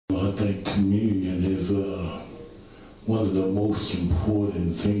I think communion is one of the most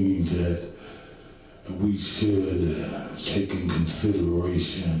important things that we should take in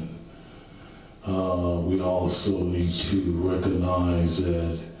consideration. We also need to recognize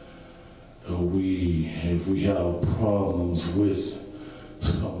that if we have problems with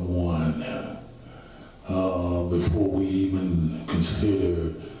someone, before we even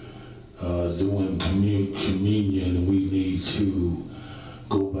consider doing communion, we need to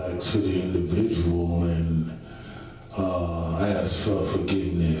go back to the individual and ask for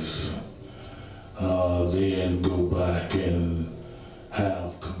forgiveness. Then go back and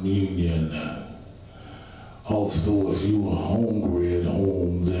have communion. Also, if you are hungry at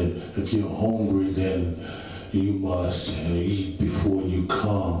home, then if you're hungry, then you must eat before you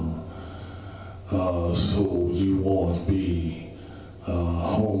come, so you won't be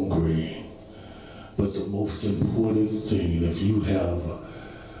hungry. But the most important thing, if you have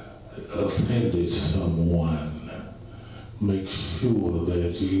offended someone, make sure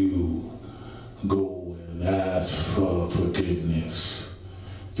that you go and ask for forgiveness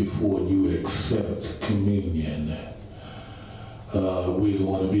before you accept communion. We're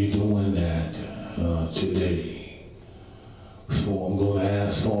going to be doing that today. So I'm going to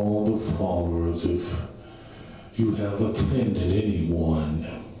ask all the followers, if you have offended anyone,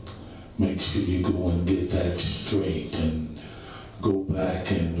 make sure you go and get that straight and go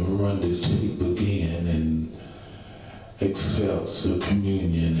back and run the tape again and accept the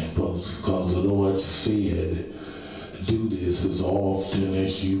communion, because the Lord said, do this as often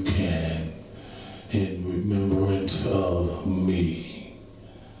as you can in remembrance of me.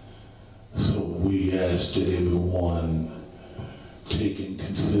 So we ask that everyone take in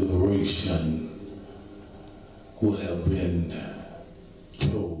consideration what have been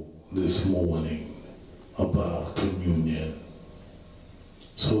told this morning about communion.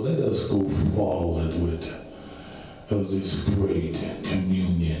 So let us go forward with this great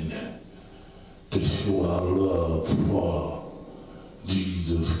communion to show our love for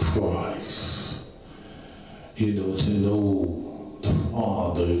Jesus Christ. You know, to know the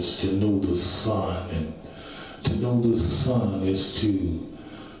Father is to know the Son, and to know the Son is to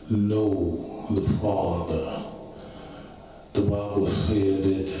know the Father. The Bible said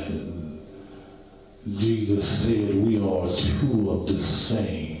that Jesus said we are two of the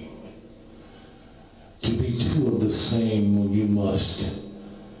same. To be two of the same, you must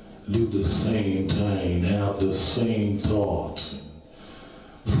do the same thing, have the same thoughts,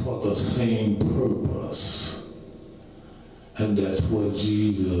 for the same purpose. And that's what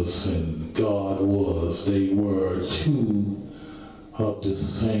Jesus and God was. They were two of the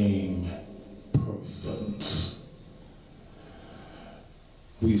same persons.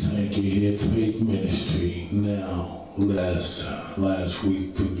 We thank you here at Faith Ministry. Now, last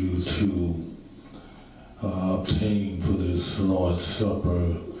week for you to obtain for this Lord's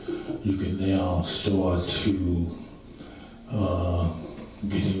Supper, you can now start to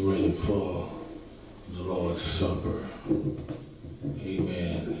getting ready for the Lord's Supper.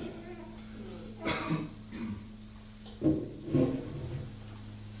 Amen.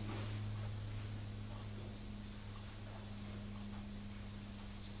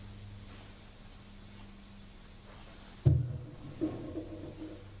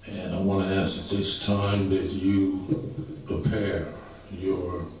 And I want to ask at this time that you prepare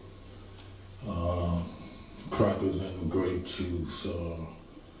your crackers and grape juice,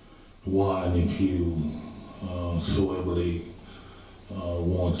 wine if you so heavily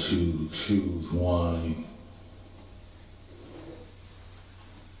want to choose wine.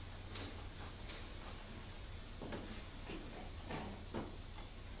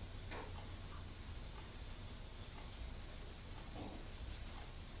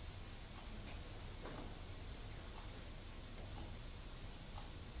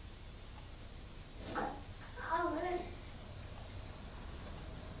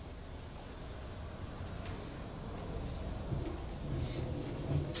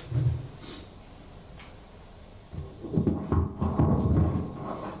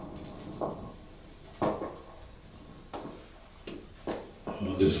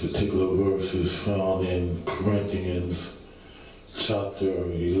 This particular verse is found in Corinthians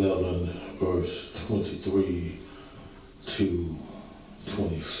chapter 11, verse 23 to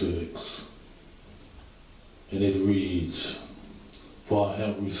 26. And it reads, "For I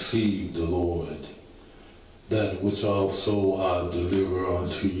have received the Lord, that which also I deliver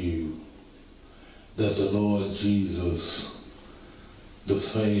unto you, that the Lord Jesus, the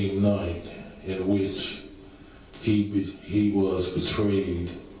same night in which he was betrayed,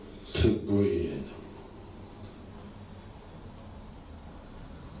 took bread.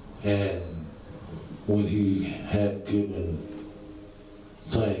 And when he had given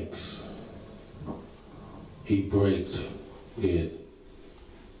thanks, he broke it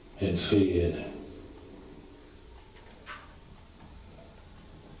and said,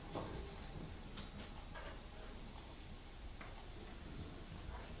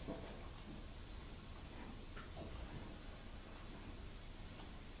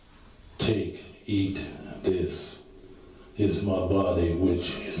 "Take, eat, this is my body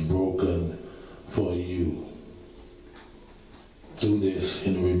which is broken for you. Do this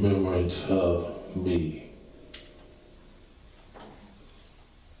in remembrance of me."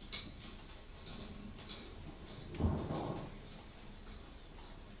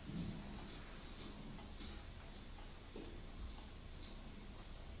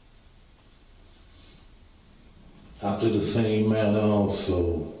 After the same manner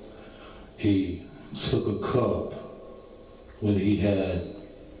also, he took a cup when he had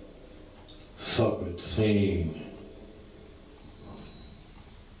suppered, saying,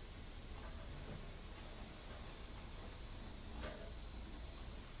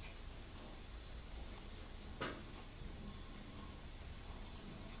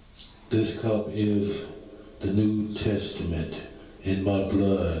 "This cup is the New Testament in my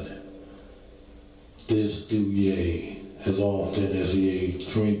blood. This do ye as often as ye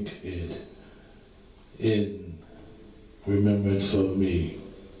drink it in remembrance of me."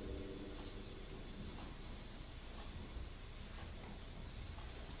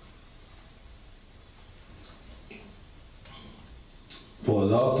 "For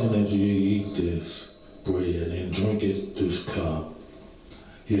as often as ye eat this bread and drink it this cup,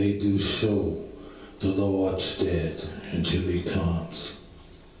 ye do show the Lord's death until he comes."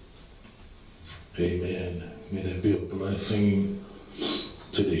 Amen. May that be a blessing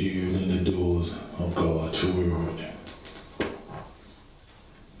to the hearers and the doers of God's word.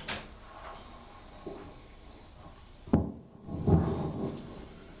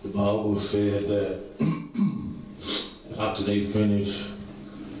 The Bible said that after they finished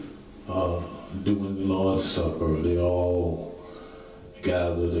doing the Lord's Supper, they all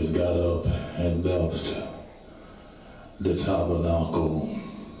gathered and got up and left the tabernacle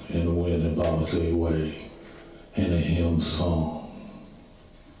and went about their way in a hymn song.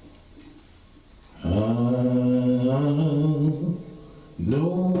 I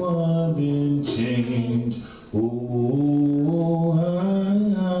know I've been changed, oh, I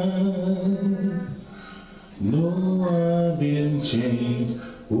know I've been changed,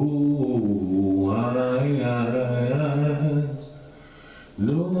 oh, I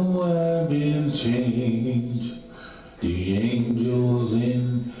know I've been changed. The angels